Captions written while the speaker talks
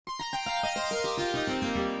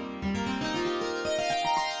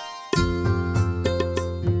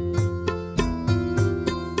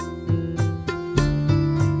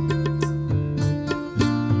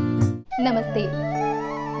నమస్తే.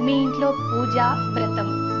 మీ ఇంట్లో పూజ, వ్రతం,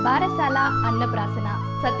 బారసాల, అన్నప్రాసన,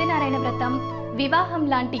 సత్యనారాయణ వ్రతం, వివాహం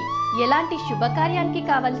లాంటి ఎలాంటి శుభకార్యానికి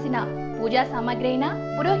కావలసిన పూజా సామాగ్రి అయినా,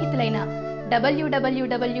 పురోహితులైన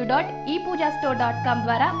www.epoojastore.com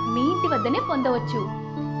ద్వారా మీ ఇంటి వద్దనే పొందవచ్చు.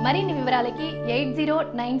 మరిన్ని వివరాలకి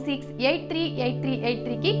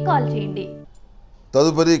 8096838383కి కాల్ చేయండి.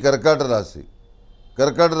 తదుపరి కర్కాటక రాశి.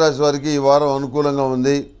 కర్కాటక రాశి వారికి ఈ వారం అనుకూలంగా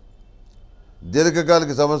ఉంది.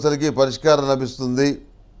 దీర్ఘకాలిక సమస్యలకి పరిష్కారం లభిస్తుంది.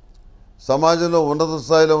 సమాజంలో ఉన్నత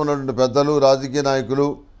స్థాయిలో ఉన్నటువంటి పెద్దలు, రాజకీయ నాయకులు,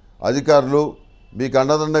 అధికారులు మీకు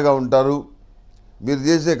అండదండగా ఉంటారు. మీరు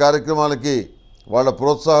చేసే కార్యక్రమాలకి వాళ్ళ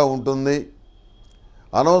ప్రోత్సాహం ఉంటుంది.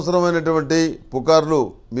 అనవసరమైనటువంటి పుకార్లు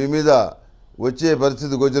మీ మీద వచ్చే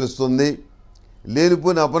పరిస్థితి గోచరిస్తుంది.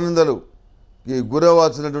 లేనిపోయిన అపనిందలుకి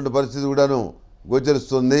గురవ్వాల్సినటువంటి పరిస్థితి కూడాను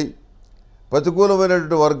గోచరిస్తుంది.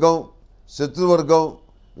 ప్రతికూలమైనటువంటి వర్గం, శత్రువర్గం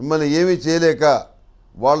మిమ్మల్ని ఏమీ చేయలేక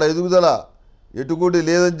వాళ్ళ ఎదుగుదల ఎటుకూటి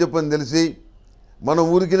లేదని చెప్పని తెలిసి మనం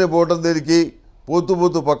ఊరికినే పోవటం దేనికి, పోతూ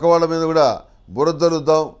పోతూ పక్క వాళ్ళ మీద కూడా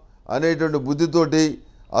బురదలుద్దాం అనేటువంటి బుద్ధితోటి,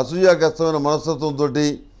 అసూయాగ్రస్తమైన మనస్తత్వంతో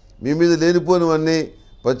మీ మీద లేనిపోనివన్నీ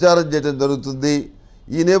ప్రచారం చేయడం జరుగుతుంది.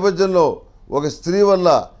 ఈ నేపథ్యంలో ఒక స్త్రీ వల్ల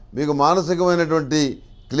మీకు మానసికమైనటువంటి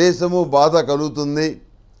క్లేశము, బాధ కలుగుతుంది.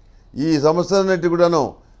 ఈ సమస్యలన్నిటి కూడాను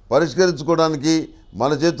పరిష్కరించుకోవడానికి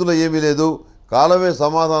మన చేతుల్లో ఏమీ లేదు, కాలమే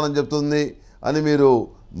సమాధానం చెప్తుంది అని మీరు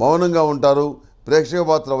మౌనంగా ఉంటారు, ప్రేక్షక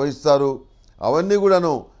పాత్ర వహిస్తారు. అవన్నీ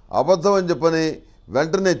కూడాను అబద్ధం అని చెప్పని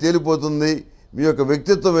వెంటనే తేలిపోతుంది. మీ యొక్క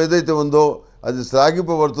వ్యక్తిత్వం ఏదైతే ఉందో అది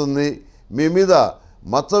శ్లాఘింపబడుతుంది. మీ మీద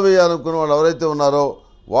మచ్చ వేయాలనుకున్న వాళ్ళు ఎవరైతే ఉన్నారో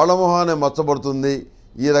వాళ్ళ మొహానే మచ్చబడుతుంది.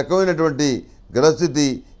 ఈ రకమైనటువంటి గ్రహస్థితి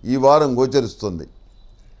ఈ వారం గోచరిస్తుంది.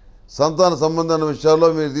 సంతాన సంబంధమైన విషయాల్లో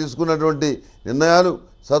మీరు తీసుకున్నటువంటి నిర్ణయాలు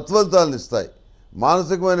సత్ఫలితాలను ఇస్తాయి.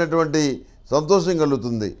 మానసికమైనటువంటి సంతోషం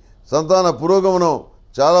కలుగుతుంది. సంతాన పురోగమనం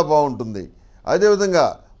చాలా బాగుంటుంది. అదేవిధంగా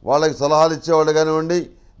వాళ్ళకి సలహాలు ఇచ్చేవాళ్ళు కానివ్వండి,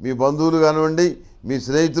 మీ బంధువులు కానివ్వండి, మీ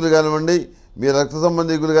స్నేహితులు కానివ్వండి, మీ రక్త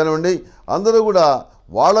సంబంధికులు కానివ్వండి, అందరూ కూడా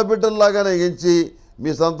వాళ్ళ బిడ్డల్లాగానే ఎంచి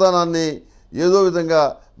మీ సంతానాన్ని ఏదో విధంగా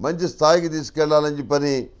మంచి స్థాయికి తీసుకెళ్లాలని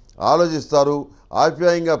చెప్పని ఆలోచిస్తారు.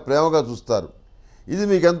 ఆప్యాయంగా, ప్రేమగా చూస్తారు. ఇది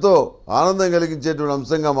మీకు ఎంతో ఆనందం కలిగించేటువంటి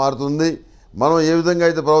అంశంగా మారుతుంది. మనం ఏ విధంగా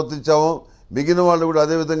అయితే ప్రవర్తించామో మిగిలిన వాళ్ళు కూడా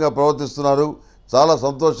అదే విధంగా ప్రవర్తిస్తున్నారు. చాలా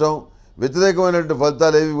సంతోషం. వ్యతిరేకమైనటువంటి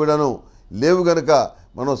ఫలితాలు ఏవి కూడాను లేవు కనుక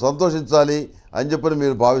మనం సంతోషించాలి అని చెప్పని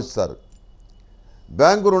మీరు భావిస్తారు.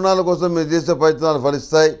 బ్యాంకు రుణాల కోసం మీరు చేసే ప్రయత్నాలు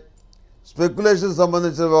ఫలిస్తాయి. స్పెక్యులేషన్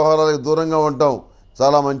సంబంధించిన వ్యవహారాలకు దూరంగా ఉండటం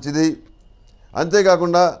చాలా మంచిది.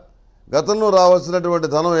 అంతేకాకుండా గతంలో రావాల్సినటువంటి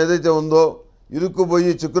ధనం ఏదైతే ఉందో,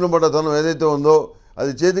 ఇరుక్కుపోయి చిక్కున పడ్డ ధనం ఏదైతే ఉందో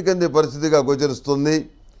అది చేతికందే పరిస్థితిగా గోచరిస్తుంది.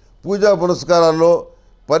 పూజా పునస్కారాల్లో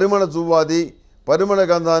పరిమళ చువ్వాది, పరిమళ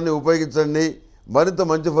గంధాన్ని ఉపయోగించండి. మరింత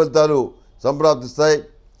మంచి ఫలితాలు సంప్రాప్తిస్తాయి.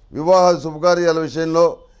 వివాహాల శుభకార్యాల విషయంలో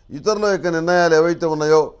ఇతరుల యొక్క నిర్ణయాలు ఏవైతే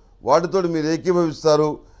ఉన్నాయో వాటితో మీరు ఏకీభవిస్తారు.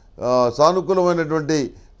 సానుకూలమైనటువంటి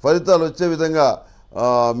ఫలితాలు వచ్చే విధంగా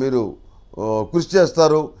మీరు కృషి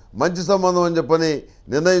చేస్తారు. మంచి సంబంధం అని చెప్పని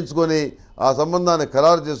నిర్ణయించుకొని ఆ సంబంధాన్ని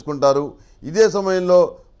ఖరారు చేసుకుంటారు. ఇదే సమయంలో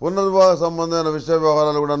పునర్వివాహ సంబంధమైన విషయ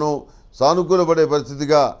వ్యవహారాలు కూడాను సానుకూలపడే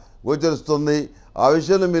పరిస్థితిగా గోచరిస్తుంది. ఆ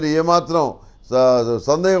విషయంలో మీరు ఏమాత్రం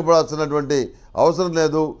సందేహపడాల్సినటువంటి అవసరం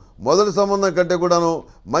లేదు. మొదటి సంబంధం కంటే కూడాను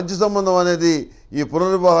మంచి సంబంధం అనేది ఈ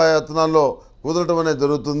పునర్వివాహ యత్నాల్లో కుదరటం అనేది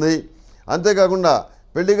జరుగుతుంది. అంతేకాకుండా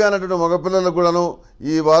పెళ్లి కానటువంటి మగపిల్లలకు కూడాను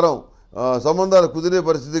ఈ వారం సంబంధాలు కుదిరే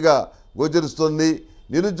పరిస్థితిగా గోచరిస్తుంది.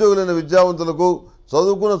 నిరుద్యోగులైన విద్యావంతులకు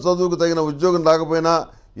చదువుకున్న చదువుకు తగిన ఉద్యోగం రాకపోయినా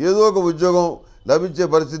ఏదో ఒక ఉద్యోగం లభించే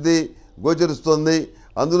పరిస్థితి గోచరిస్తుంది.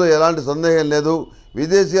 అందులో ఎలాంటి సందేహం లేదు.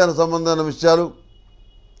 విదేశీయాన సంబంధమైన విషయాలు,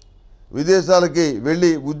 విదేశాలకి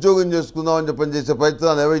వెళ్ళి ఉద్యోగం చేసుకుందామని చెప్పని చేసే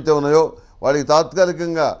ప్రయత్నాలు ఏవైతే ఉన్నాయో వాటికి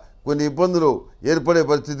తాత్కాలికంగా కొన్ని ఇబ్బందులు ఏర్పడే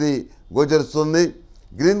పరిస్థితి గోచరిస్తుంది.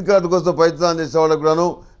 గ్రీన్ కార్డు కోసం ప్రయత్నాలు చేసే వాళ్ళకు కూడాను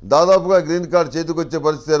దాదాపుగా గ్రీన్ కార్డు చేతికి వచ్చే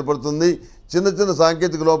పరిస్థితి ఏర్పడుతుంది. చిన్న చిన్న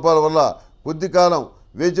సాంకేతిక లోపాల వల్ల కొద్ది కాలం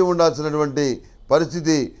వేచి ఉండాల్సినటువంటి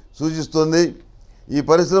పరిస్థితి సూచిస్తుంది. ఈ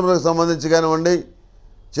పరిశ్రమలకు సంబంధించి కానివ్వండి,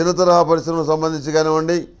 చిన్న తరహా పరిశ్రమలకు సంబంధించి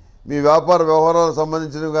కానివ్వండి, మీ వ్యాపార వ్యవహారాలకు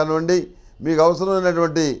సంబంధించినవి కానివ్వండి, మీకు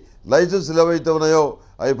అవసరమైనటువంటి లైసెన్సులు ఏవైతే ఉన్నాయో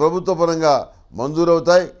అవి ప్రభుత్వ పరంగా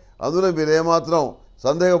మంజూరవుతాయి. అందులో మీరు ఏమాత్రం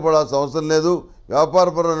సందేహపడాల్సిన అవసరం లేదు.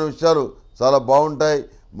 వ్యాపారపరమైన విషయాలు చాలా బాగుంటాయి.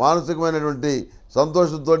 మానసికమైనటువంటి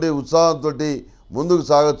సంతోషంతో, ఉత్సాహంతో ముందుకు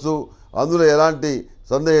సాగచ్చు. అందులో ఎలాంటి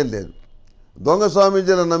సందేహం లేదు. దొంగ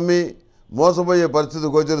స్వామీజీని నమ్మి మోసపోయే పరిస్థితి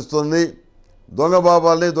గోచరిస్తుంది. దొంగ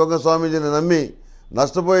బాబాల్ని, దొంగ స్వామీజీని నమ్మి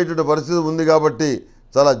నష్టపోయేటువంటి పరిస్థితి ఉంది కాబట్టి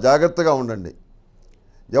చాలా జాగ్రత్తగా ఉండండి.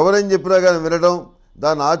 ఎవరేం చెప్పినా కానీ వినడం,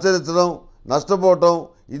 దాన్ని ఆచరించడం, నష్టపోవటం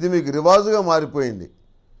ఇది మీకు రివాజుగా మారిపోయింది.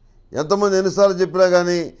 ఎంతమంది ఎన్నిసార్లు చెప్పినా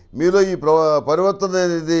కానీ మీలో ఈ పరివర్తన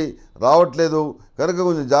అనేది రావట్లేదు. కనుక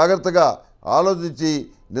కొంచెం జాగ్రత్తగా ఆలోచించి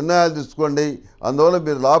నిర్ణయాలు తీసుకోండి. అందువల్ల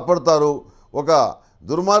మీరు లాభపడతారు. ఒక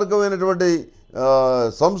దుర్మార్గమైనటువంటి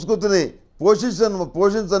సంస్కృతిని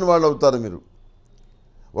పోషించని వాళ్ళు అవుతారు. మీరు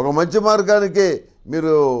ఒక మంచి మార్గానికే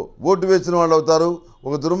మీరు ఓటు వేసిన వాళ్ళు అవుతారు.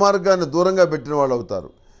 ఒక దుర్మార్గాన్ని దూరంగా పెట్టిన వాళ్ళు అవుతారు.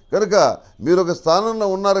 కనుక మీరు ఒక స్థానంలో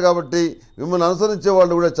ఉన్నారు కాబట్టి మిమ్మల్ని అనుసరించే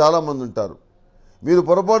వాళ్ళు కూడా చాలామంది ఉంటారు. మీరు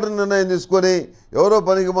పొరపాటున నిర్ణయం తీసుకొని ఎవరో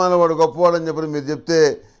పనికి మానవాడు గొప్పవాడని చెప్పి మీరు చెప్తే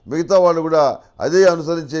మిగతా వాళ్ళు కూడా అదే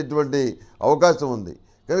అనుసరించేటువంటి అవకాశం ఉంది.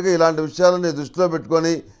 కనుక ఇలాంటి విషయాలని దృష్టిలో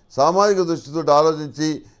పెట్టుకొని సామాజిక దృష్టితో ఆలోచించి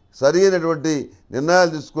సరి అయినటువంటి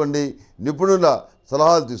నిర్ణయాలు తీసుకోండి. నిపుణుల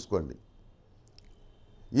సలహాలు తీసుకోండి.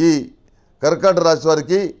 ఈ కర్కాటక రాశి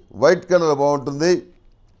వారికి వైట్ కలర్ బాగుంటుంది.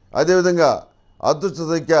 అదేవిధంగా అదృష్ట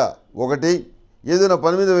సంఖ్య 1. ఏదైనా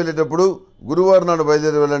పని మీద వెళ్ళేటప్పుడు గురువారం నాడు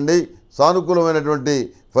బయలుదేరి వెళ్ళండి. సానుకూలమైనటువంటి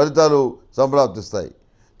ఫలితాలు సంప్రాప్తిస్తాయి.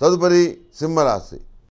 తదుపరి సింహరాశి.